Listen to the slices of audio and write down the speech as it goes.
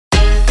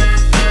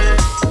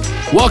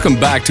Welcome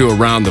back to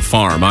Around the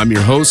Farm. I'm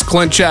your host,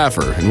 Clint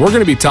Schaffer, and we're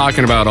going to be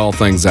talking about all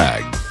things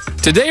ag.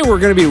 Today, we're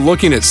going to be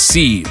looking at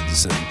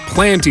seeds and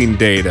planting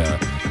data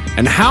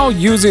and how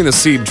using a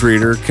seed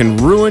treater can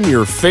ruin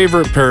your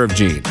favorite pair of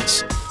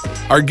jeans.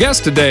 Our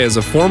guest today is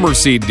a former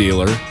seed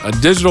dealer, a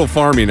digital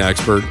farming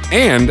expert,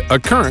 and a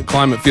current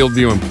Climate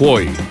FieldView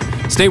employee.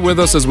 Stay with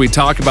us as we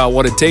talk about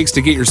what it takes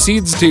to get your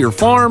seeds to your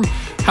farm,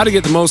 how to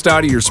get the most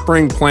out of your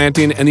spring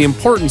planting, and the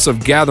importance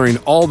of gathering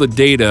all the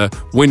data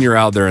when you're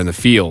out there in the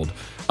field.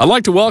 I'd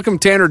like to welcome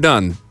Tanner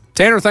Dunn.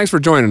 Tanner, thanks for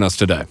joining us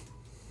today.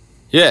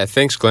 Yeah,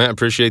 thanks, Clint. I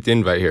appreciate the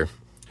invite here.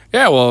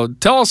 Yeah, well,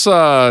 tell us,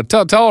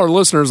 tell our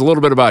listeners a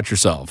little bit about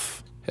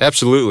yourself.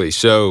 Absolutely.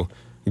 So,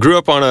 grew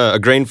up on a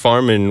grain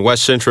farm in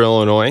west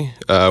central Illinois.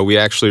 We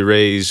actually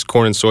raise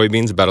corn and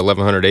soybeans, about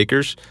 1,100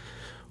 acres.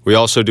 We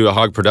also do a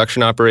hog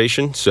production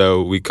operation,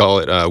 so we call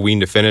it wean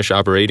to finish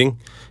operating,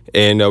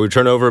 and we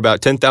turn over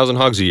about 10,000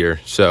 hogs a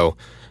year. So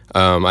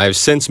I have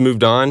since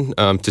moved on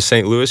to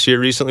St. Louis here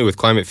recently with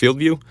Climate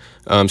FieldView.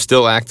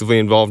 Still actively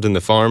involved in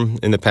the farm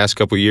in the past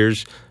couple of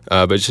years,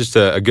 but it's just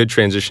a good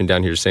transition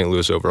down here to St.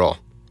 Louis overall.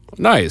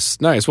 Nice.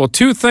 Well,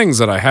 two things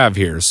that I have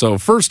here. So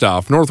first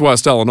off,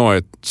 Northwest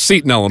Illinois,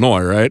 Seton,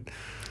 Illinois, right?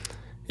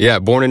 Yeah,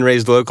 born and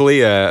raised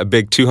locally, a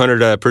big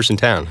 200-person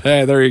town.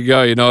 Hey, there you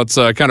go. You know, it's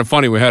kind of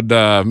funny. We had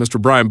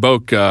Mr. Brian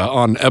Boak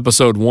on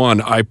episode 1.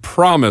 I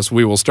promise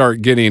we will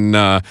start getting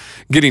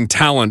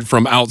talent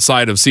from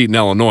outside of Seton,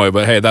 Illinois.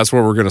 But hey, that's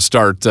where we're going to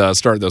start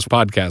this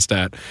podcast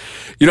at.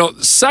 You know,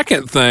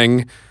 second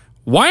thing,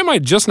 why am I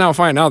just now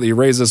finding out that you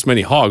raise this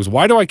many hogs?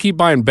 Why do I keep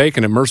buying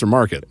bacon at Mercer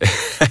Market?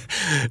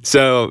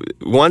 So,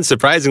 one,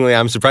 surprisingly,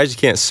 I'm surprised you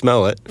can't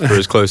smell it for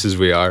as close as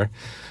we are.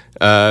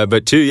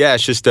 But two, yeah,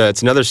 it's just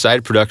it's another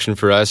side production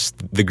for us.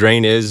 The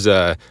grain is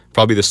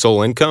probably the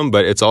sole income,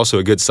 but it's also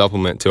a good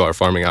supplement to our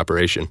farming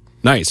operation.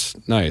 Nice.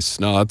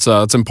 No,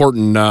 it's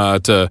important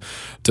to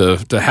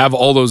have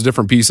all those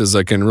different pieces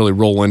that can really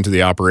roll into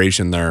the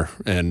operation there,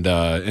 and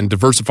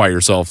diversify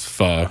yourself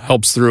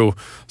helps through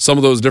some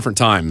of those different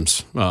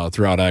times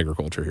throughout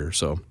agriculture here.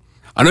 So,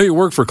 I know you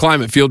work for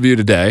Climate FieldView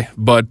today,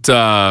 but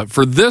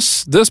for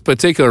this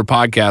particular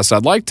podcast,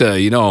 I'd like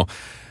to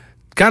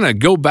kind of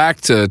go back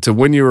to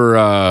when you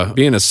were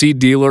being a seed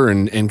dealer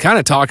and kind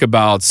of talk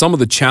about some of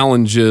the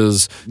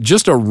challenges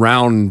just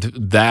around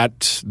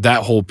that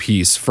whole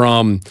piece,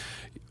 from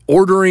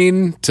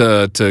ordering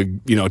to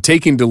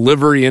taking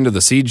delivery into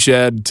the seed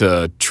shed,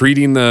 to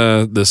treating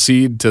the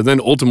seed, to then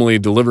ultimately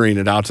delivering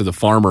it out to the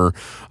farmer,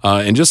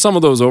 and just some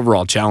of those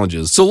overall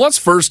challenges. So let's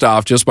first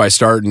off, just by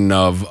starting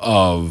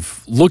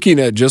of looking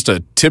at just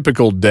a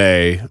typical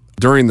day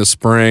during the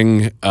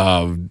spring,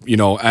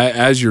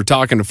 as you're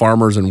talking to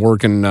farmers and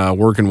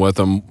working with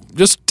them,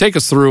 just take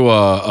us through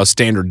a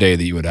standard day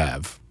that you would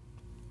have.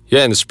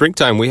 Yeah, in the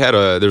springtime,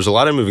 there's a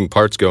lot of moving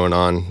parts going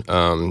on.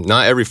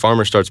 Not every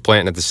farmer starts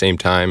planting at the same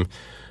time.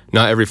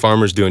 Not every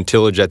farmer's doing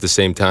tillage at the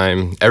same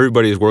time.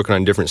 Everybody's working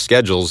on different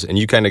schedules, and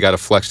you kind of got to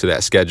flex to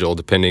that schedule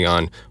depending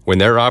on when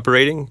they're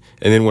operating,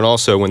 and then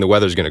when the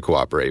weather's going to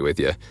cooperate with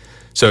you.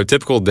 So a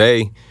typical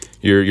day,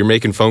 you're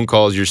making phone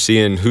calls, you're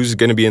seeing who's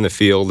going to be in the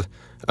field.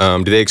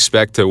 Do they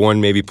expect to, one,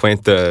 maybe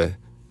plant the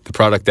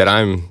product that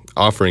I'm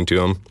offering to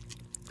them?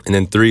 And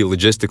then 3,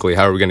 logistically,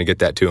 how are we going to get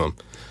that to them?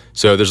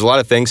 So there's a lot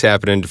of things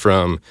happening,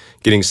 from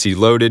getting seed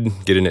loaded,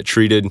 getting it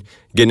treated,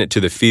 getting it to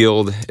the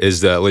field.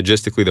 Is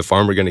logistically the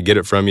farmer going to get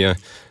it from you?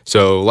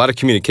 So a lot of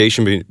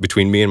communication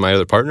between me and my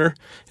other partner,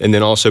 and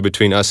then also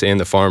between us and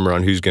the farmer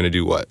on who's going to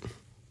do what.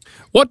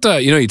 What,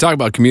 you talk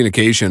about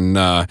communication,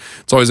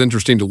 it's always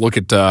interesting to look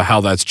at how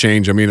that's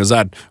changed. I mean, is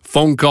that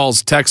phone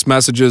calls, text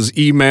messages,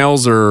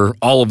 emails, or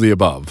all of the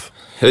above?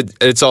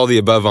 It's all the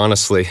above,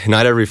 honestly.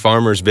 Not every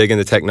farmer is big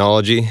into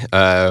technology.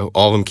 All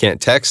of them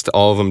can't text.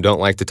 All of them don't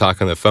like to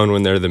talk on the phone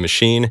when they're the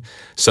machine.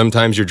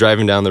 Sometimes you're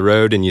driving down the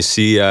road and you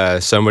see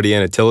somebody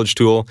in a tillage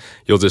tool.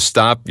 You'll just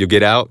stop. You'll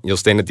get out. You'll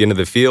stand at the end of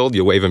the field.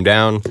 You'll wave them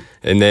down.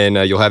 And then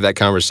you'll have that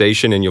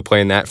conversation, and you'll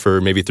plan that for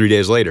maybe 3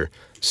 days later.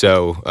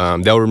 So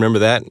they'll remember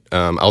that.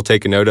 I'll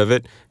take a note of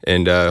it,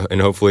 and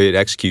hopefully it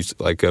executes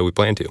like we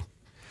plan to.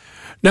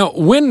 Now,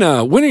 when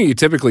are you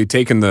typically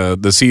taking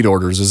the seed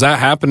orders? Is that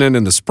happening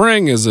in the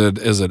spring? Is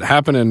it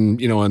happening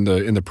in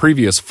the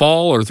previous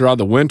fall or throughout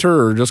the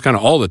winter, or just kind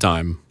of all the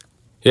time?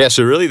 Yeah,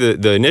 so really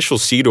the initial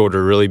seed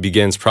order really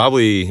begins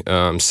probably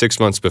 6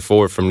 months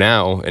before from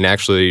now, and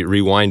actually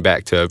rewind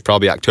back to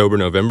probably October,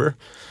 November.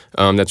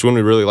 That's when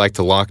we really like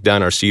to lock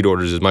down our seed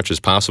orders as much as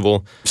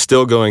possible.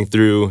 Still going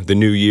through the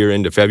new year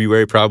into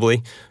February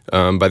probably.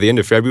 By the end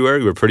of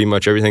February, we're pretty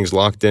much everything's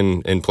locked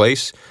in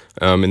place.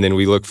 And then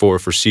we look for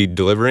seed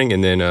delivering,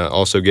 and then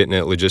also getting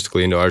it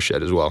logistically into our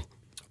shed as well.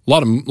 A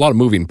lot of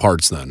moving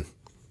parts then.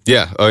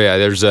 Yeah. Oh, yeah.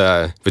 There's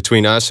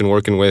between us and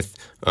working with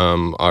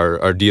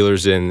our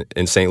dealers in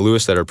St.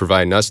 Louis that are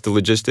providing us the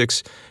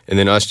logistics, and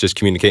then us just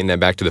communicating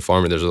that back to the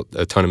farmer, there's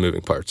a ton of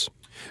moving parts.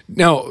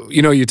 Now,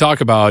 you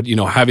talk about,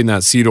 having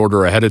that seed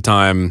order ahead of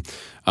time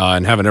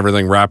and having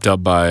everything wrapped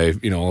up by,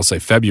 let's say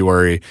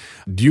February.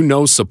 Do you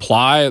know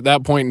supply at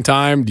that point in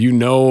time? Do you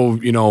know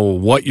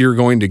what you're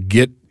going to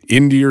get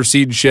into your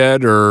seed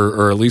shed,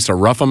 or at least a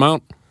rough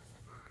amount?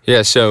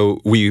 Yeah,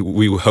 so we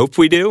hope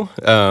we do,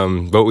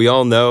 but we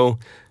all know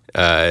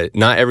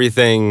not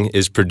everything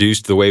is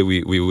produced the way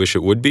we wish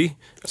it would be.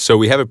 So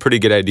we have a pretty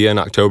good idea in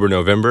October,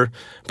 November,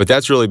 but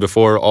that's really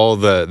before all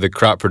the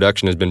crop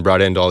production has been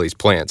brought into all these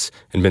plants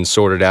and been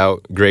sorted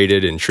out,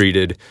 graded, and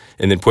treated,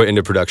 and then put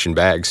into production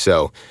bags.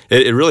 So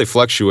it really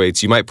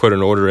fluctuates. You might put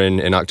an order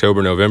in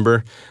October,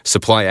 November,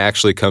 supply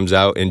actually comes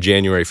out in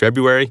January,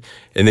 February,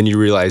 and then you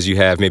realize you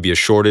have maybe a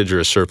shortage or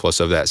a surplus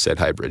of that said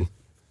hybrid.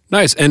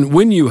 Nice. And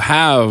when you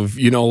have,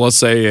 let's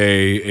say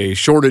a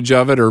shortage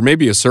of it, or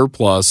maybe a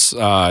surplus,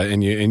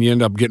 and you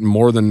end up getting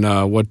more than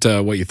what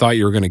you thought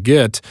you were going to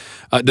get,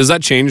 does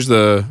that change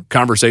the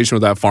conversation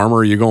with that farmer?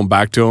 Are you going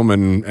back to him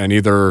and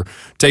either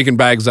taking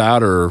bags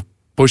out or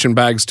pushing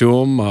bags to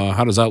him?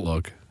 How does that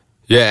look?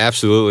 Yeah,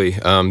 absolutely.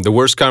 The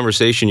worst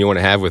conversation you want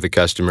to have with a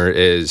customer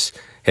is,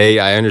 hey,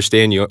 I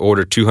understand you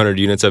ordered 200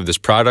 units of this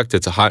product.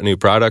 It's a hot new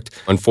product.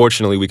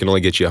 Unfortunately, we can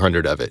only get you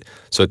 100 of it.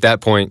 So at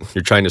that point,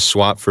 you're trying to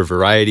swap for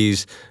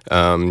varieties.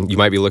 You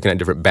might be looking at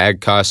different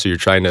bag costs, so you're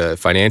trying to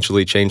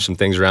financially change some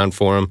things around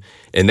for them.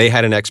 And they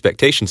had an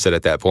expectation set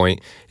at that point,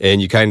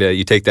 and you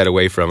take that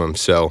away from them.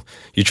 So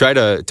you try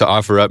to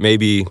offer up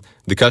maybe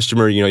the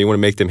customer, you want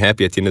to make them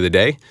happy at the end of the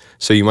day.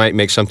 So you might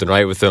make something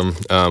right with them,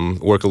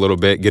 work a little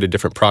bit, get a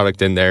different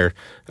product in there,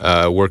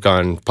 work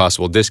on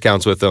possible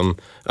discounts with them,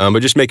 but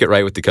just make it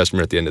right with the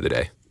customer at the end of the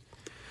day.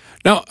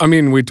 Now, I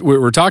mean,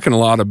 we're talking a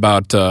lot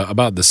about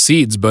the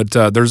seeds, but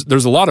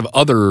there's a lot of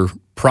other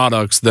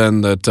products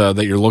then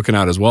that you're looking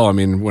at as well. I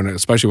mean,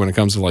 especially when it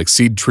comes to like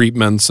seed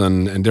treatments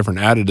and different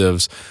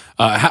additives,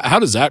 how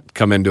does that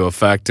come into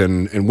effect,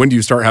 and when do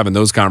you start having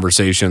those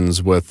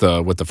conversations with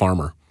the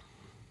farmer?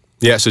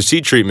 Yeah, so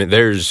seed treatment,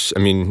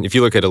 if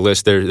you look at a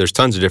list, there's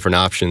tons of different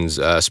options,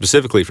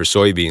 specifically for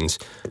soybeans.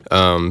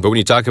 But when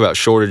you talk about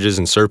shortages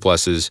and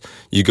surpluses,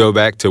 you go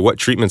back to what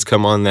treatments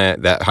come on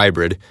that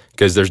hybrid,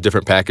 because there's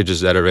different packages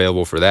that are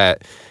available for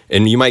that.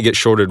 And you might get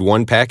shorted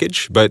one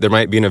package, but there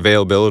might be an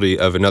availability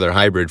of another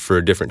hybrid for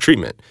a different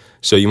treatment.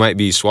 So you might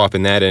be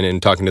swapping that in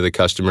and talking to the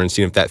customer and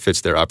seeing if that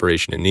fits their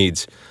operation and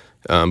needs.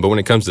 But when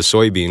it comes to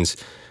soybeans,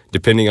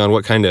 depending on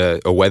what kind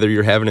of weather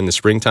you're having in the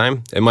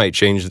springtime, it might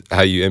change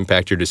how you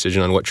impact your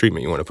decision on what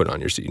treatment you want to put on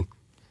your seed.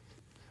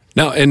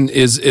 Now, and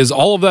is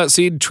all of that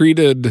seed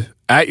treated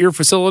at your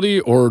facility,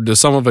 or does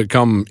some of it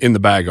come in the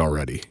bag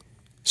already?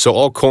 So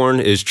all corn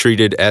is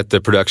treated at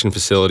the production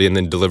facility and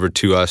then delivered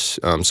to us,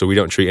 so we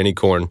don't treat any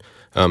corn.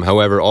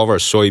 However, all of our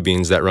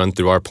soybeans that run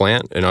through our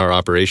plant and our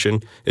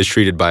operation is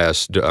treated by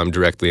us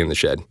directly in the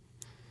shed.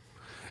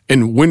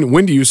 And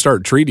when do you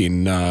start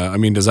treating?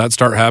 Does that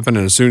start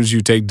happening as soon as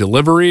you take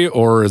delivery,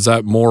 or is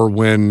that more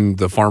when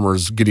the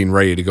farmer's getting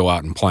ready to go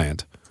out and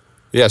plant?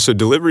 Yeah, so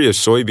delivery of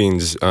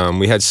soybeans,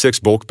 we had 6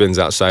 bulk bins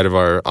outside of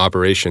our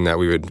operation that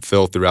we would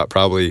fill throughout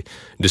probably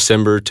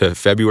December to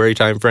February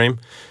timeframe.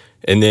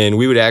 And then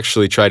we would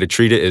actually try to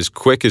treat it as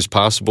quick as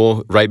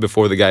possible right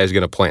before the guy is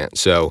going to plant.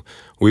 So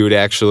we would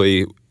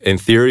actually, in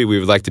theory, we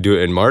would like to do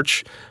it in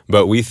March,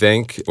 but we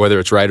think, whether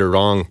it's right or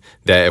wrong,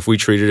 that if we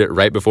treated it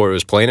right before it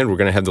was planted, we're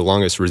going to have the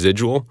longest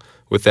residual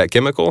with that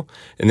chemical.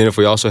 And then if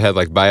we also had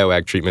like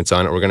bioag treatments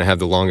on it, we're going to have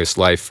the longest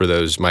life for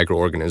those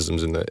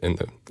microorganisms in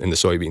the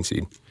soybean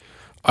seed.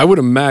 I would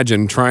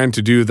imagine trying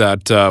to do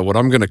that, what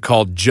I'm going to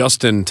call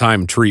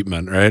just-in-time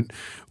treatment, right,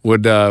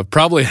 would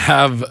probably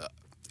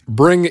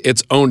bring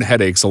its own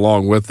headaches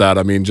along with that.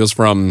 I mean, just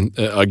from,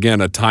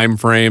 again, a time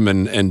frame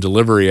and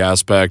delivery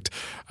aspect.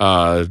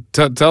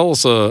 Tell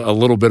us a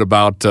little bit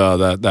about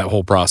that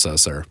whole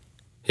process there.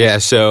 Yeah,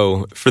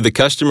 so for the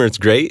customer, it's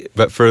great,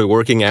 but for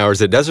working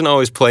hours, it doesn't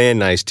always play in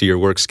nice to your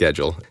work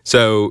schedule.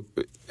 So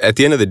at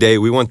the end of the day,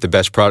 we want the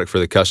best product for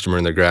the customer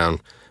in the ground.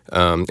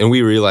 And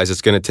we realize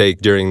it's going to take,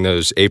 during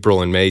those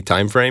April and May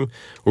timeframe,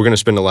 we're going to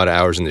spend a lot of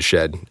hours in the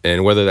shed.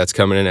 And whether that's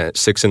coming in at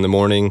 6 in the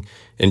morning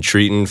and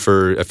treating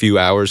for a few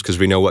hours because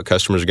we know what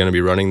customers are going to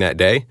be running that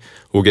day,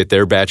 we'll get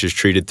their batches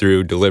treated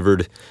through,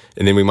 delivered,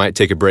 and then we might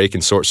take a break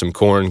and sort some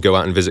corn, go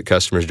out and visit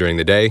customers during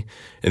the day.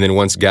 And then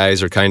once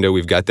guys are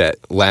we've got that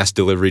last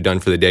delivery done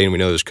for the day and we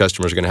know those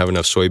customers are going to have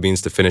enough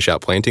soybeans to finish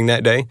out planting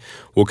that day,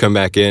 we'll come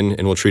back in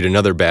and we'll treat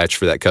another batch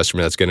for that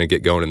customer that's going to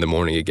get going in the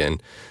morning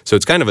again. So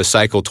it's kind of a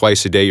cycle.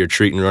 Twice a day you're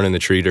treating, running the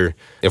treater.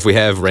 If we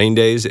have rain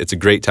days, it's a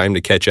great time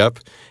to catch up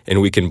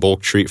and we can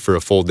bulk treat for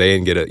a full day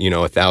and get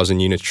 1,000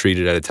 units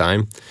treated at a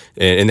time.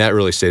 And that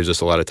really saves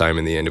us a lot of time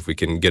in the end if we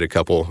can get a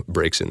couple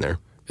breaks in there.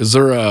 Is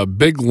there a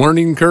big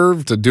learning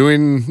curve to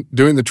doing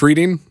the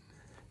treating?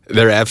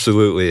 There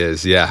absolutely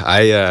is.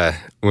 Yeah,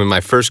 when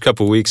my first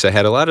couple weeks, I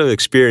had a lot of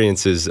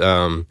experiences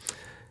that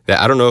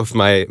I don't know if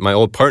my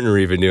old partner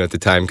even knew at the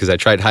time because I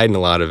tried hiding a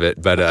lot of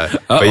it. But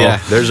yeah,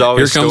 there's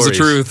always here comes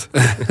stories. The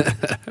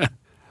truth.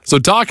 So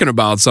talking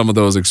about some of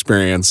those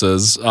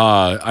experiences,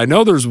 I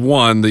know there's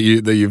one that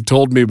you've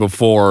told me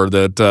before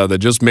that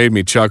just made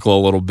me chuckle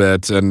a little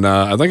bit, and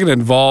I think it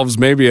involves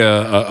maybe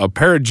a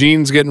pair of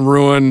jeans getting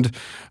ruined.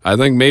 I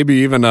think maybe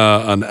even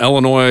an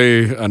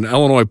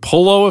Illinois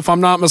polo, if I'm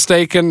not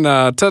mistaken.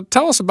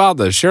 Tell us about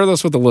this. Share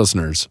this with the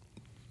listeners.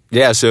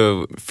 Yeah,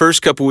 so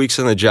first couple weeks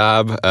on the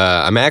job,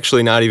 I'm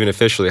actually not even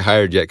officially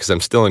hired yet because I'm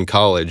still in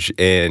college,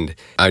 and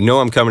I know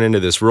I'm coming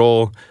into this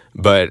role,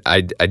 but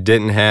I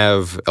didn't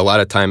have a lot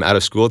of time out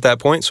of school at that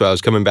point, so I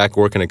was coming back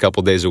working a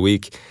couple days a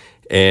week,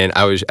 and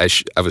I was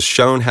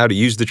shown how to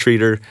use the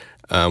treater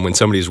when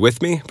somebody's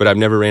with me, but I've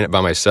never ran it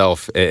by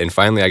myself, and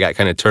finally I got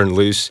kind of turned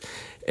loose,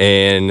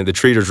 and the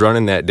treater's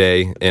running that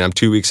day, and I'm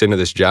 2 weeks into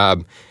this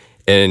job,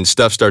 and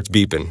stuff starts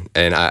beeping,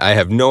 and I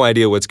have no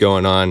idea what's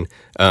going on.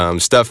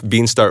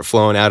 Beans start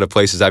flowing out of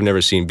places I've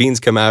never seen beans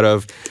come out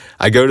of.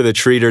 I go to the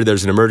treater,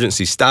 there's an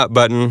emergency stop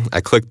button.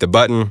 I click the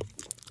button.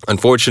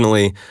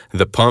 Unfortunately,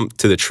 the pump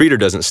to the treater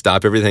doesn't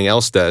stop, everything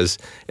else does,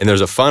 and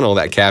there's a funnel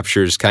that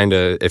captures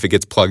if it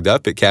gets plugged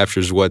up, it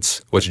captures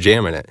what's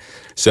jamming it.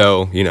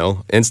 So,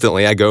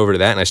 instantly I go over to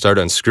that and I start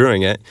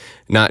unscrewing it,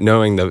 not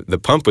knowing the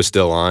pump was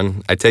still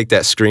on. I take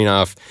that screen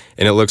off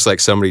and it looks like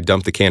somebody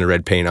dumped a can of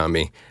red paint on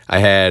me. I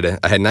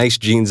had nice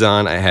jeans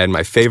on, I had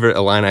my favorite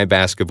Illini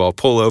basketball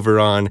pullover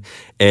on,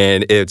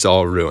 and it's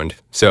all ruined.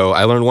 So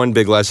I learned one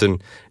big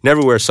lesson: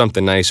 never wear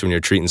something nice when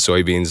you're treating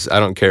soybeans. I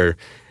don't care.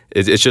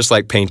 It's just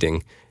like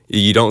painting.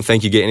 You don't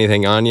think you get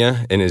anything on you,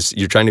 and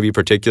you're trying to be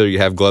particular, you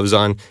have gloves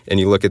on, and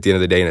you look at the end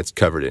of the day and it's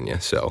covered in you.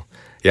 So,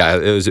 yeah,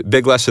 it was a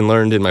big lesson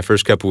learned in my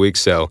first couple weeks,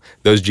 so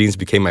those jeans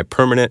became my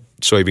permanent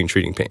soybean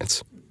treating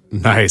pants.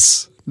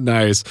 Nice.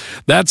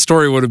 That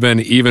story would have been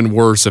even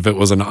worse if it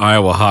was an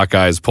Iowa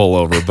Hawkeyes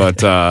pullover,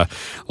 but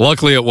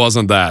luckily it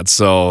wasn't that.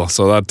 So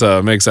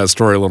that makes that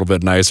story a little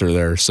bit nicer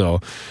there. So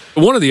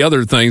one of the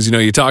other things,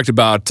 you talked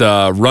about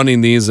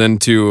running these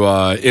into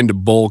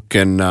bulk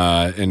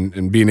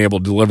and being able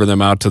to deliver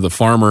them out to the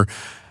farmer.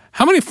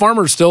 How many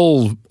farmers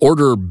still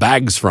order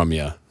bags from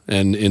you,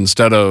 and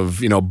instead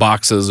of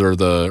boxes or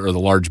the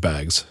large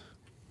bags?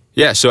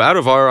 Yeah, so out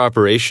of our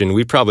operation,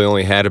 we probably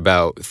only had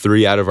about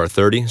 3 out of our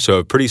 30, so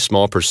a pretty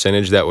small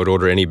percentage that would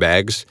order any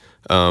bags.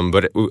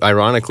 But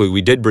ironically,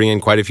 we did bring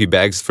in quite a few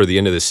bags for the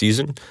end of the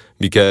season,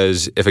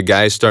 because if a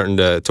guy's starting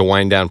to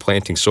wind down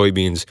planting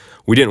soybeans,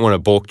 we didn't want to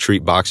bulk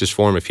treat boxes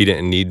for him if he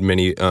didn't need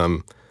many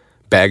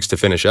bags to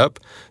finish up.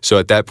 So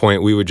at that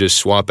point, we would just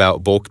swap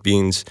out bulk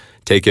beans,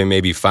 take in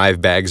maybe 5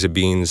 bags of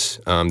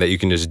beans that you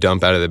can just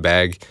dump out of the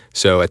bag.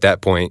 So at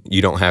that point,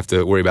 you don't have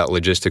to worry about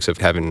logistics of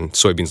having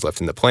soybeans left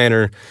in the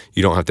planter.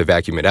 You don't have to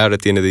vacuum it out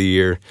at the end of the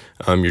year.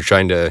 You're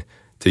trying to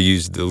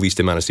use the least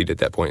amount of seed at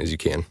that point as you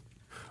can.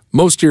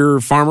 Most of your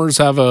farmers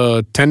have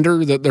a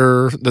tender that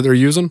they're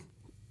using?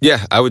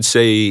 Yeah, I would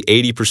say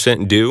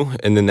 80% do,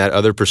 and then that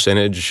other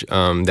percentage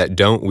that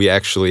don't, we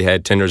actually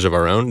had tenders of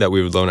our own that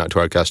we would loan out to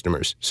our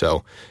customers.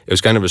 So it was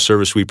kind of a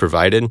service we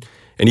provided,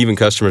 and even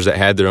customers that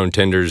had their own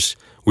tenders,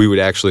 we would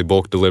actually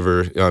bulk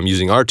deliver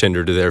using our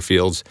tender to their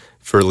fields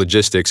for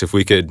logistics. If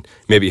we could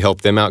maybe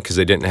help them out because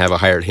they didn't have a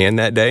hired hand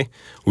that day,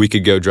 we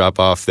could go drop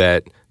off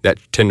that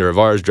tender of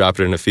ours, drop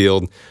it in a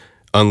field,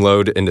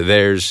 unload into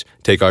theirs,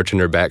 take our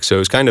tender back. So it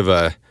was kind of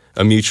a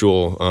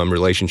mutual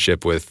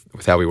relationship with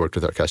how we worked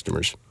with our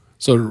customers.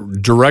 So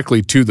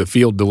directly to the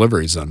field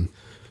deliveries then?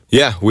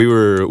 Yeah, we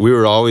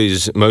were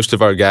always, most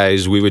of our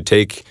guys, we would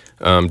take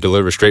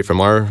deliver straight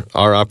from our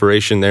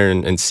operation there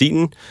in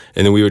Seton,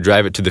 and then we would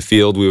drive it to the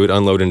field. We would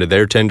unload into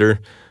their tender,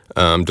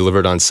 deliver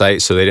it on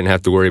site, so they didn't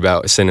have to worry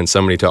about sending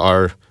somebody to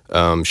our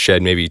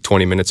shed maybe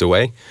 20 minutes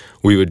away.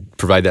 We would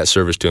provide that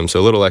service to them, so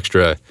a little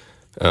extra,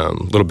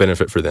 little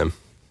benefit for them.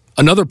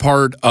 Another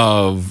part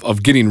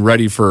of getting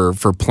ready for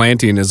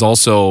planting is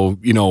also,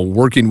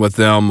 working with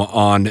them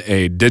on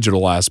a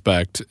digital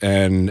aspect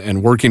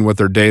and working with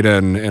their data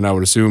and I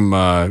would assume,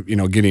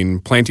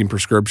 getting planting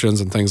prescriptions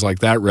and things like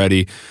that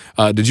ready.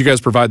 Did you guys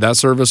provide that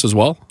service as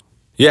well?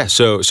 Yeah,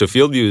 so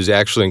FieldView is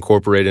actually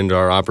incorporated into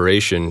our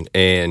operation,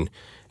 and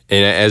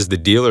as the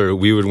dealer,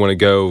 we would want to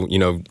go,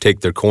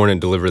 take their corn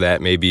and deliver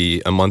that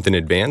maybe a month in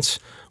advance.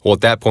 Well,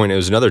 at that point, it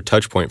was another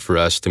touch point for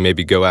us to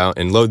maybe go out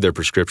and load their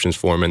prescriptions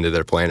for them into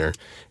their planter.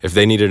 If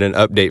they needed an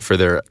update for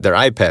their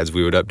iPads,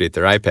 we would update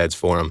their iPads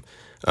for them.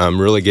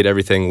 Really get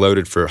everything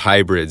loaded for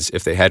hybrids.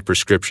 If they had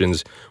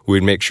prescriptions, we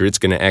would make sure it's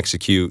going to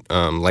execute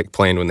like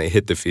planned when they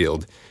hit the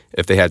field.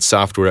 If they had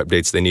software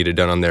updates they needed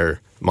done on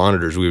their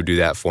monitors, we would do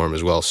that for them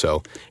as well.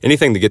 So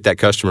anything to get that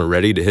customer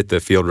ready to hit the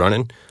field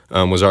running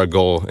was our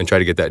goal, and try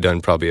to get that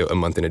done probably a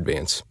month in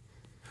advance.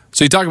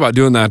 So you talk about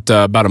doing that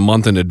about a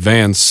month in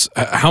advance.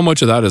 How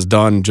much of that is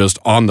done just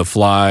on the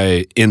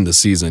fly in the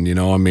season,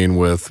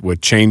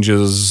 with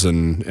changes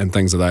and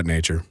things of that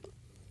nature?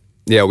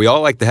 Yeah, we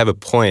all like to have a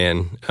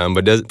plan,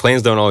 but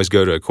plans don't always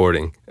go to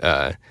according.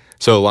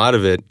 So a lot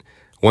of it,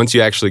 once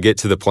you actually get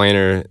to the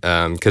planter,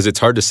 because it's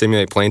hard to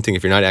simulate planting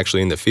if you're not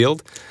actually in the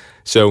field.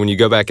 So when you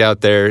go back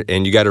out there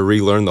and you got to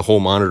relearn the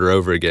whole monitor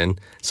over again,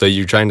 so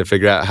you're trying to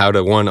figure out how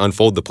to, one,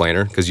 unfold the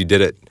planter because you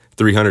did it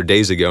 300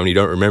 days ago and you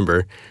don't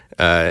remember.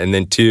 And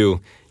then 2,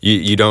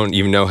 you don't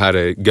even know how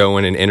to go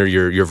in and enter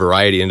your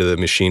variety into the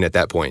machine at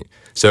that point.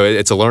 So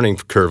it's a learning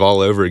curve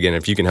all over again.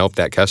 If you can help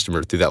that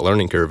customer through that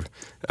learning curve,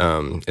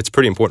 it's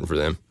pretty important for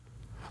them.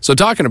 So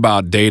talking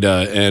about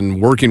data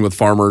and working with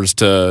farmers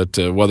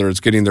to whether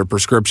it's getting their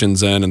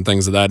prescriptions in and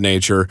things of that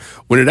nature,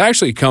 when it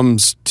actually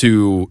comes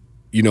to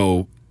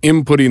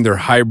inputting their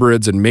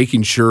hybrids and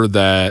making sure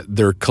that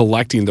they're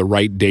collecting the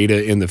right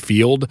data in the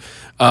field.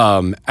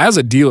 As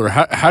a dealer,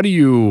 how do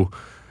you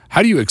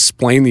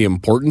explain the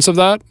importance of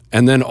that?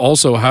 And then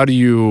also, how do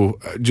you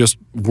just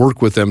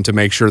work with them to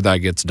make sure that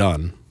gets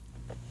done?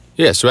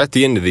 Yeah, so at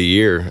the end of the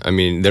year,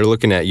 they're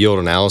looking at yield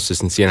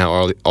analysis and seeing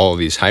how all of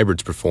these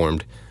hybrids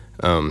performed.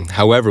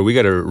 However, we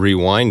got to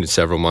rewind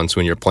several months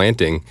when you're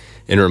planting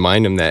and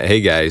remind them that,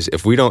 hey guys,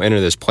 if we don't enter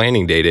this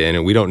planting data in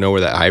and we don't know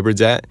where that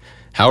hybrid's at,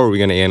 how are we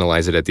going to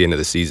analyze it at the end of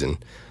the season?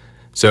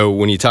 So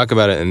when you talk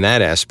about it in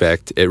that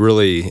aspect, it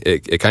really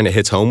it kind of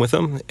hits home with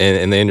them,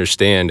 and they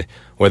understand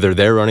whether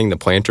they're running the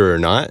planter or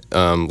not.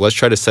 Let's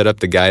try to set up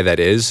the guy that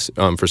is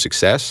for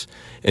success,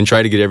 and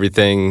try to get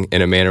everything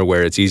in a manner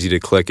where it's easy to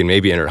click and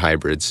maybe enter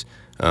hybrids,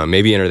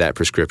 maybe enter that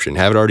prescription,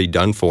 have it already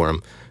done for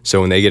them.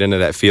 So when they get into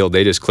that field,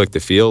 they just click the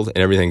field and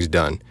everything's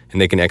done, and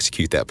they can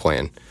execute that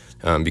plan.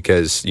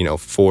 Because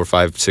 4,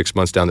 5, 6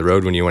 months down the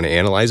road, when you want to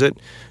analyze it,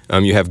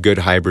 you have good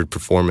hybrid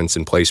performance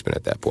and placement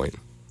at that point.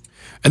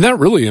 And that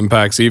really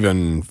impacts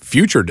even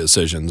future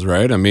decisions,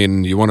 right?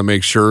 You want to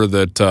make sure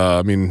that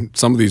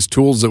some of these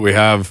tools that we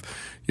have,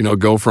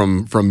 go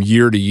from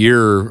year to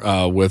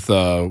year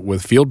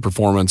with field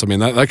performance.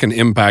 That can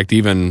impact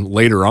even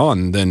later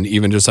on than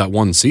even just that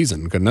one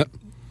season, couldn't it?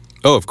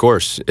 Oh, of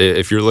course.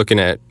 If you're looking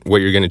at what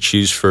you're going to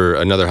choose for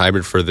another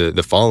hybrid for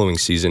the following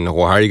season,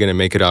 well, how are you going to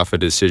make it off a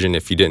decision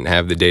if you didn't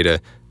have the data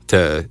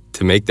to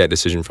make that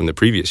decision from the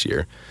previous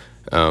year?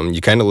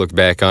 You kind of look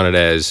back on it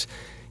as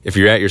if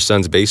you're at your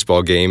son's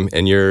baseball game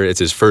and it's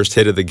his first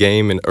hit of the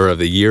game or of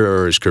the year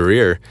or his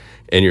career,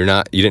 and you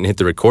didn't hit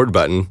the record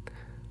button,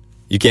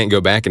 you can't go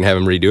back and have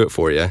him redo it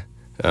for you.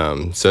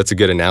 So that's a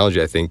good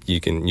analogy. I think you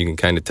can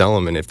kind of tell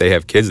them, and if they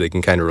have kids, they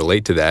can kind of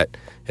relate to that,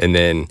 and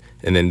then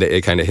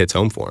it kind of hits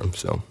home for them.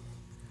 So,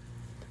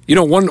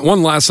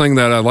 one last thing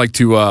that I'd like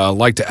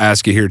to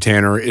ask you here,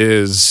 Tanner,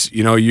 is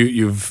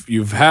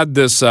you've had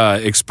this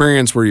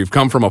experience where you've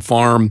come from a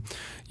farm,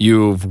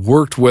 you've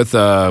worked with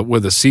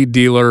a seed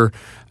dealer,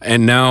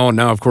 and now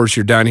of course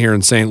you're down here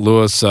in St.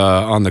 Louis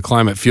on the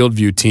Climate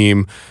FieldView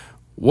team.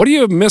 What do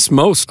you miss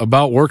most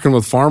about working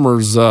with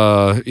farmers,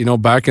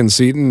 back in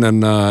Seton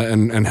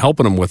and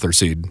helping them with their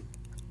seed?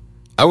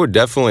 I would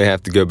definitely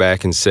have to go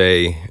back and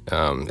say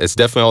it's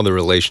definitely all the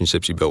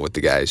relationships you built with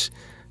the guys.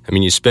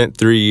 You spent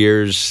 3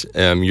 years,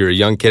 you're a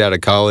young kid out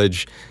of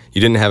college,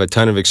 you didn't have a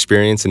ton of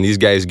experience, and these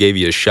guys gave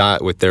you a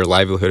shot with their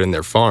livelihood and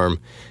their farm,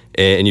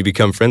 and you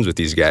become friends with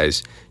these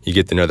guys. You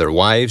get to know their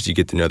wives, you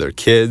get to know their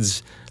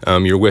kids,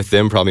 you're with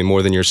them probably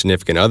more than your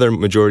significant other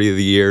majority of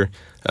the year.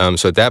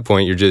 So at that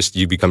point,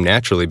 you become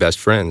naturally best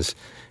friends.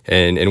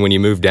 And when you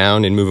move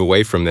down and move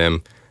away from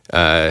them,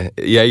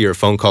 you're a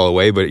phone call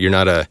away, but you're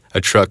not a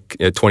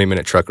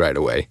 20-minute truck ride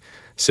away.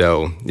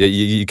 So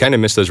you kind of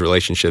miss those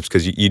relationships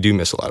because you do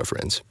miss a lot of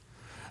friends.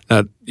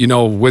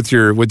 With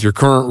your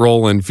current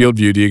role in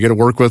FieldView, do you get to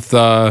work with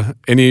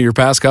any of your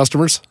past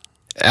customers?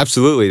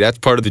 Absolutely. That's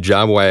part of the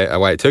job why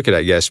I took it,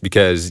 I guess,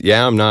 because,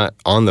 I'm not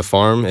on the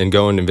farm and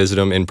going to visit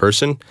them in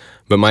person,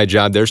 but my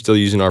job, they're still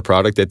using our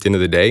product at the end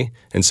of the day.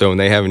 And so when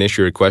they have an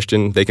issue or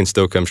question, they can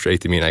still come straight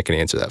to me and I can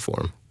answer that for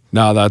them.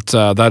 No,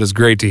 that is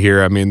great to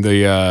hear.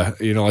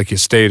 Like you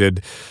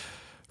stated,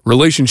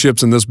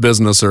 relationships in this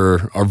business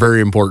are very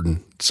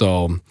important.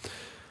 So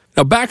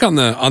now back on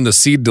the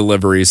seed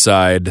delivery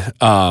side,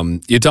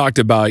 you talked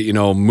about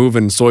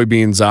moving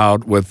soybeans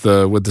out with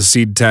the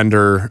seed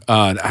tender.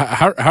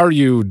 How are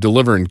you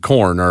delivering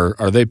corn?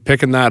 Are they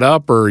picking that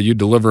up, or are you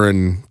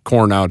delivering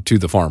corn out to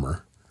the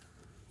farmer?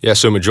 Yeah,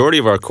 so majority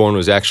of our corn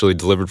was actually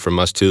delivered from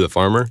us to the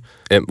farmer.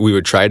 And we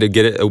would try to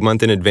get it a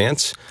month in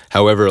advance.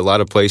 However, a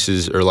lot of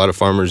places or a lot of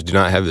farmers do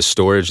not have the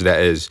storage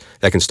that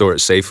can store it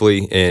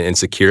safely and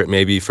secure it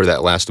maybe for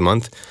that last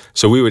month.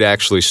 So we would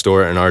actually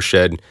store it in our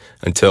shed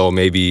until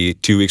maybe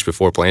 2 weeks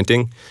before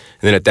planting. And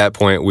then at that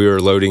point, we were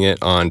loading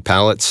it on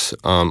pallets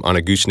on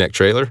a gooseneck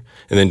trailer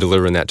and then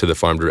delivering that to the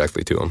farm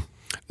directly to them.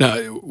 Now,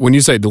 when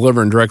you say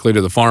delivering directly to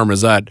the farm,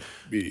 is that,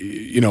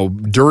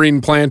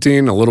 during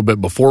planting, a little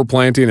bit before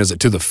planting? Is it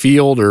to the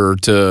field or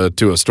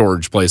to a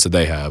storage place that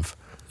they have?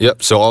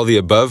 Yep, so all the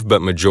above,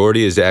 but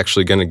majority is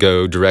actually going to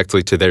go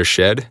directly to their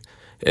shed.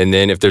 And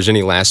then if there's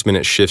any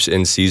last-minute shifts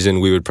in season,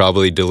 we would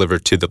probably deliver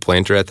to the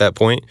planter at that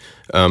point,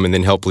 and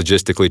then help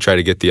logistically try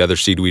to get the other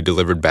seed we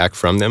delivered back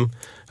from them.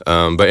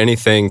 But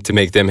anything to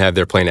make them have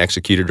their plan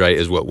executed right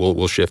is what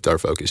we'll shift our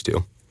focus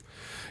to.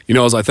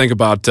 As I think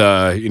about,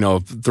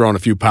 throwing a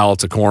few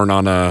pallets of corn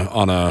on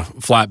a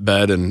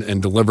flatbed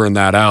and delivering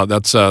that out,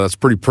 that's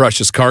pretty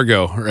precious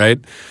cargo, right?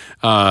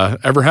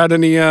 Ever had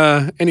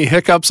any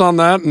hiccups on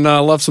that and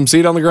left some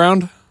seed on the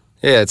ground?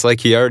 Yeah, it's like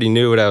he already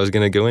knew what I was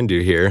going to go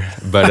into here,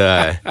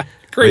 but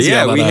crazy.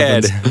 But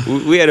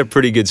yeah, we had a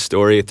pretty good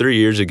story. 3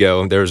 years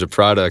ago, there was a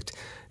product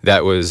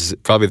that was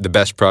probably the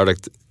best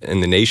product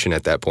in the nation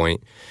at that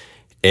point,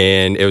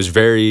 and it was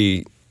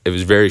very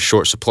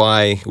short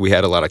supply. We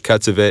had a lot of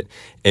cuts of it,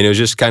 and it was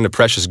just kind of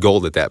precious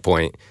gold at that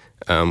point.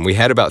 We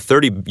had about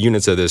 30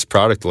 units of this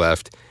product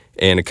left,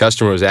 and a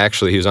customer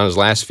he was on his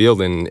last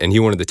field, and he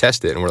wanted to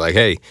test it. And we're like,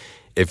 hey,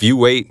 if you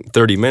wait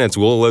 30 minutes,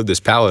 we'll load this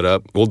pallet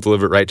up, we'll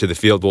deliver it right to the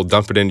field, we'll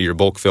dump it into your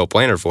bulk fill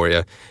planter for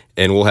you,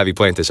 and we'll have you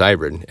plant this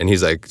hybrid. And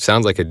he's like,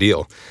 sounds like a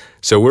deal.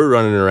 So we're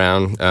running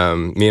around,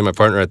 me and my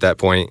partner at that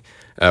point,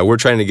 we're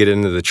trying to get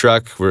into the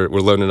truck. We're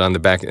loading it on the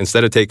back.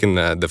 Instead of taking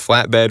the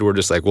flatbed, we're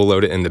just like, we'll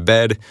load it in the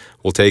bed.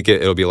 We'll take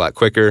it. It'll be a lot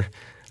quicker.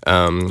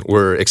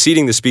 We're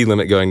exceeding the speed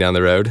limit going down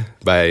the road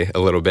by a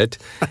little bit.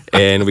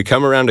 And we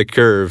come around a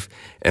curve,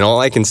 and all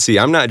I can see,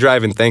 I'm not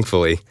driving,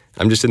 thankfully.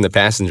 I'm just in the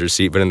passenger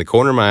seat. But in the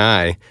corner of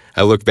my eye,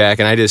 I look back,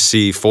 and I just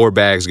see 4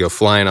 bags go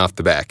flying off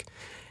the back.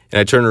 And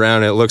I turn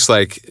around, and it looks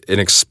like an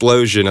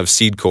explosion of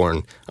seed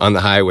corn on the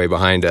highway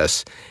behind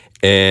us.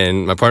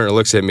 And my partner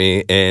looks at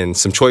me, and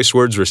some choice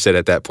words were said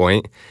at that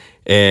point.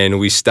 And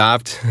we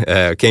stopped,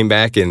 came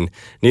back, and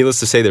needless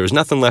to say, there was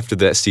nothing left of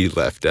that seed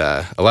left.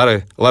 A lot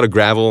of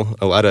gravel,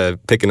 a lot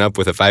of picking up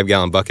with a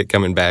 5-gallon bucket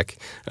coming back.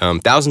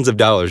 Thousands of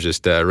dollars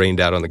just rained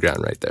out on the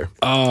ground right there.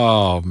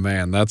 Oh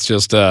man, that's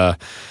just a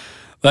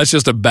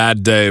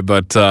bad day.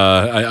 But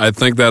I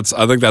think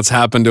that's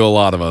happened to a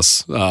lot of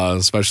us,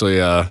 especially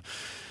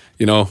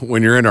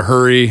when you're in a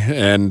hurry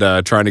and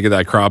trying to get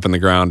that crop in the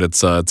ground.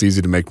 It's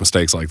easy to make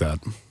mistakes like that.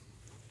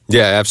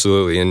 Yeah,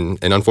 absolutely. And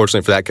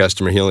unfortunately for that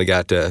customer, he only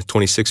got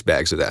 26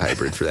 bags of that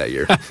hybrid for that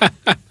year.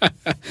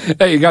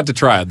 Hey, you got to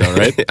try it though,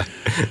 right?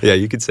 Yeah,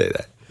 you could say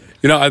that.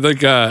 I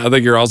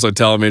think you're also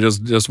telling me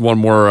just one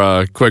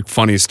more quick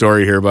funny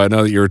story here, but I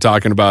know that you were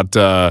talking about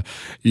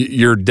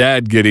your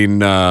dad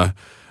getting some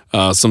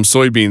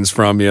soybeans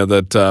from you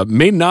that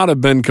may not have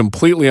been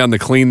completely on the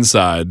clean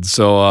side.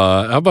 So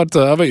how about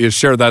you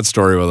share that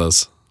story with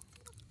us?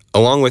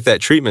 Along with that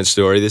treatment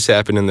story, this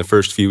happened in the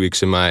first few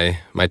weeks of my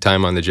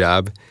time on the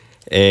job.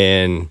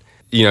 And,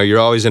 you're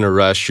always in a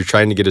rush. You're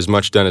trying to get as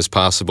much done as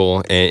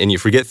possible, and you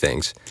forget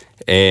things.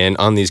 And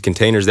on these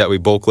containers that we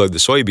bulk load the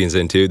soybeans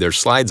into, there's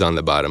slides on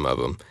the bottom of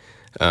them.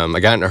 I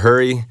got in a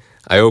hurry.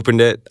 I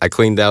opened it. I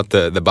cleaned out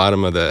the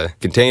bottom of the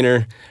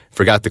container,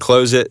 forgot to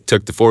close it,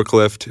 took the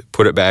forklift,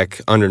 put it back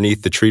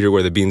underneath the treater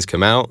where the beans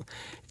come out,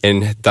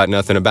 and thought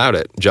nothing about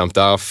it. Jumped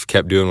off,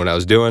 kept doing what I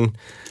was doing.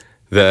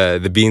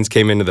 The beans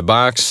came into the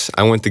box.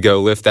 I went to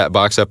go lift that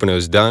box up when it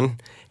was done,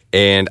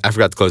 and I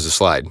forgot to close the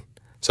slide.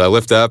 So I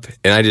lift up,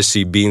 and I just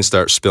see beans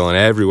start spilling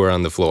everywhere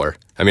on the floor.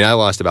 I mean, I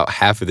lost about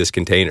half of this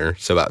container,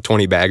 so about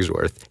 20 bags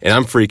worth. And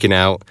I'm freaking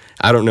out.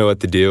 I don't know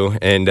what to do.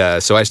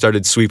 And so I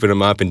started sweeping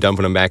them up and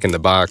dumping them back in the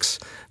box.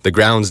 The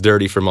ground's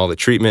dirty from all the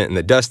treatment and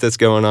the dust that's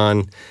going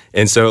on.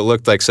 And so it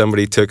looked like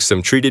somebody took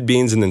some treated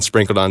beans and then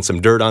sprinkled on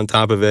some dirt on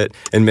top of it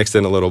and mixed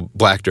in a little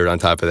black dirt on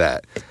top of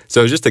that.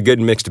 So it was just a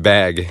good mixed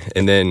bag.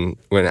 And then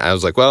when I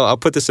was like, well, I'll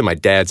put this in my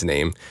dad's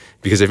name,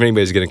 because if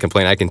anybody's going to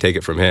complain, I can take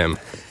it from him.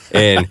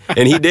 And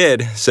he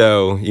did.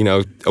 So,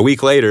 a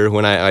week later,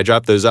 when I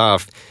dropped those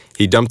off,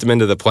 he dumped them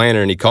into the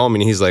planter, and he called me,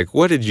 and he's like,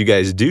 what did you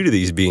guys do to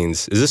these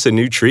beans? Is this a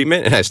new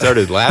treatment? And I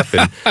started laughing.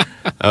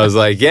 I was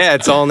like, yeah,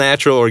 it's all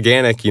natural,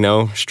 organic,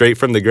 straight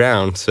from the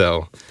ground.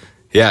 So,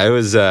 yeah,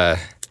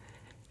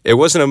 it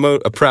wasn't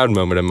a proud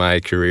moment in my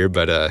career,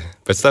 but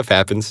stuff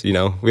happens.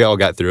 We all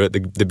got through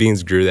it. The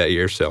beans grew that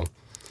year, so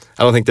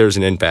I don't think there was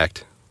an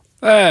impact.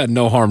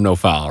 No harm, no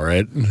foul,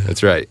 right?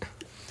 That's right.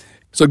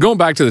 So going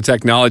back to the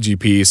technology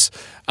piece,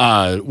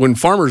 when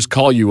farmers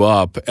call you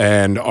up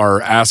and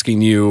are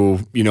asking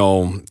you,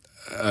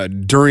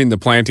 during the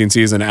planting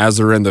season as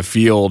they're in the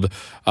field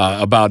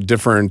about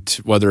different,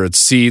 whether it's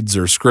seeds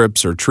or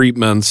scripts or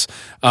treatments,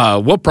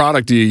 what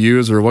product do you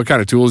use, or what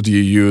kind of tools do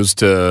you use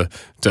to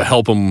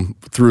help them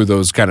through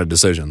those kind of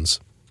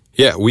decisions?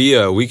 Yeah, we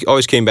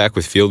always came back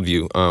with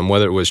FieldView,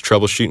 whether it was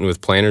troubleshooting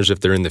with planters if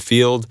they're in the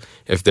field,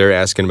 if they're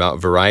asking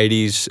about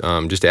varieties,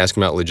 just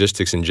asking about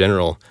logistics in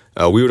general.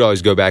 We would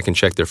always go back and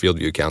check their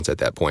FieldView accounts at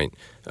that point.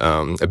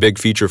 A big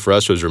feature for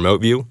us was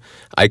remote view.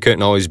 I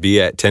couldn't always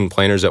be at 10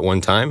 planters at one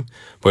time,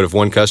 but if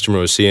one customer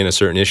was seeing a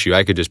certain issue,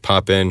 I could just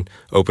pop in,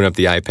 open up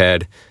the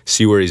iPad,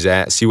 see where he's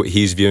at, see what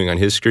he's viewing on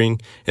his screen,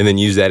 and then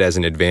use that as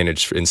an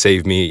advantage and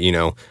save me,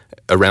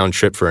 a round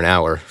trip for an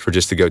hour for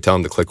just to go tell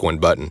him to click one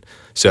button.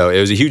 So it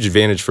was a huge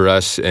advantage for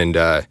us, and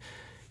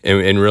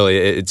really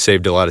it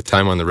saved a lot of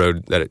time on the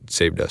road that it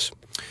saved us.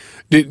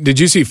 Did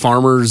you see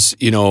farmers,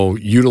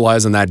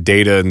 utilizing that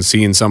data and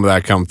seeing some of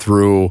that come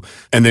through,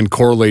 and then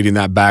correlating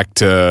that back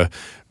to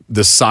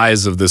the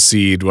size of the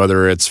seed,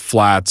 whether it's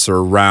flats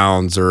or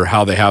rounds, or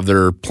how they have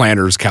their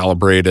planters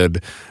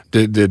calibrated?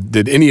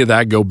 Did any of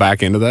that go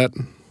back into that?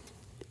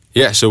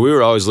 Yeah, so we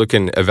were always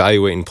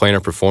evaluating planter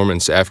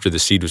performance after the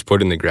seed was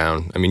put in the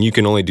ground. I mean, you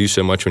can only do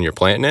so much when you're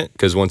planting it,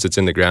 because once it's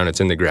in the ground,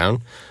 it's in the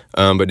ground.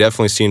 But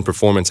definitely seeing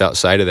performance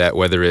outside of that,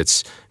 whether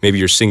it's maybe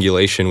your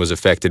singulation was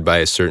affected by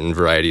a certain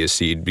variety of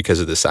seed because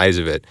of the size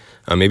of it.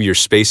 Maybe your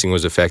spacing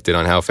was affected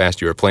on how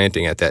fast you were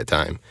planting at that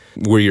time.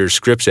 Were your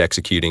scripts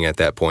executing at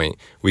that point?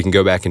 We can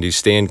go back and do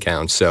stand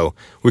counts. So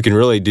we can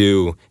really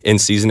do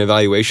in-season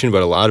evaluation,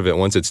 but a lot of it,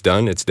 once it's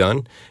done, it's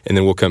done. And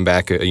then we'll come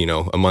back,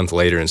 a month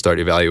later and start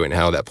evaluating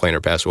how that planter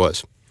pass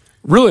was.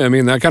 Really, I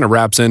mean, that kind of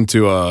wraps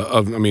into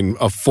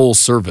a full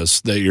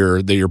service that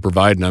you're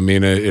providing. I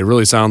mean, it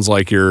really sounds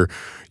like you're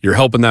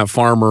helping that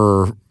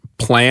farmer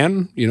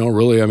plan,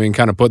 really, I mean,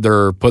 kind of put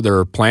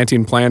their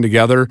planting plan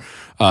together,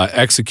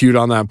 execute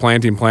on that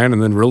planting plan,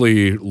 and then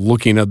really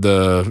looking at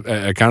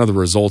kind of the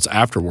results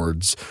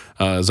afterwards.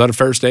 Is that a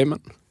fair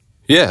statement?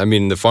 Yeah, I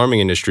mean, the farming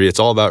industry, it's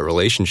all about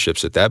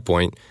relationships at that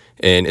point,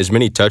 and as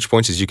many touch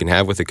points as you can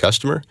have with a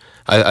customer,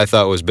 I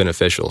thought was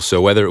beneficial.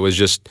 So whether it was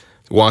just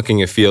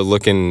walking a field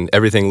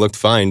everything looked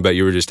fine, but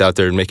you were just out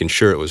there making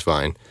sure it was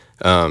fine.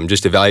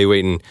 Just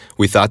evaluating,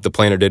 we thought the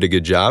planter did a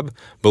good job,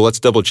 but let's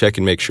double check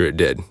and make sure it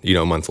did,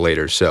 a month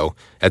later. So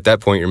at that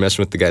point, you're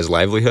messing with the guy's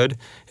livelihood,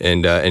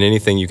 and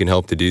anything you can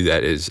help to do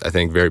that is, I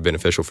think, very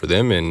beneficial for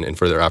them and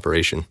for their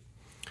operation.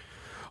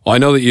 Well, I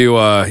know that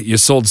you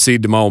sold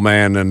seed to Mo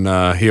Man,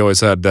 and he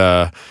always had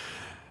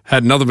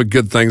nothing but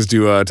good things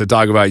to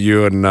talk about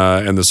you and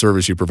the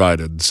service you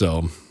provided.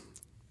 So.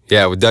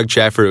 Yeah, with Doug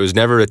Chaffer, it was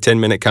never a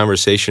 10-minute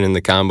conversation in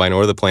the combine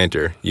or the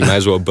planter. You might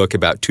as well book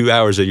about 2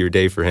 hours of your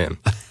day for him.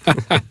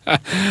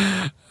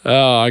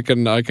 Oh, I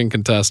can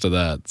contest to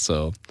that.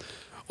 So,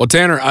 well,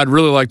 Tanner, I'd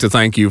really like to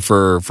thank you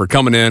for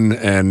coming in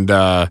and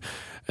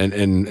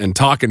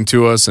talking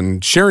to us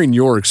and sharing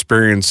your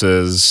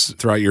experiences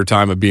throughout your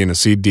time of being a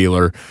seed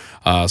dealer.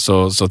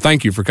 So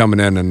thank you for coming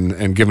in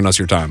and giving us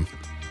your time.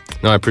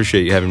 No, I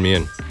appreciate you having me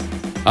in.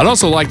 I'd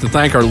also like to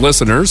thank our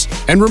listeners.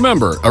 And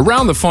remember,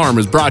 Around the Farm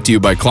is brought to you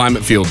by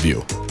Climate Field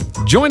View.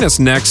 Join us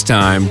next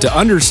time to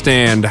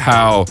understand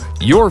how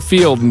your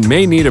field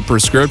may need a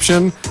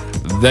prescription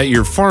that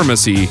your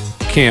pharmacy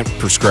can't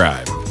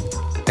prescribe.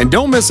 And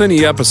don't miss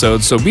any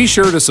episodes, so be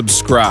sure to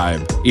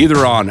subscribe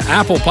either on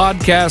Apple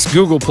Podcasts,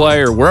 Google Play,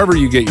 or wherever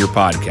you get your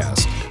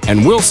podcast.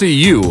 And we'll see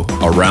you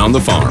around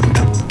the farm.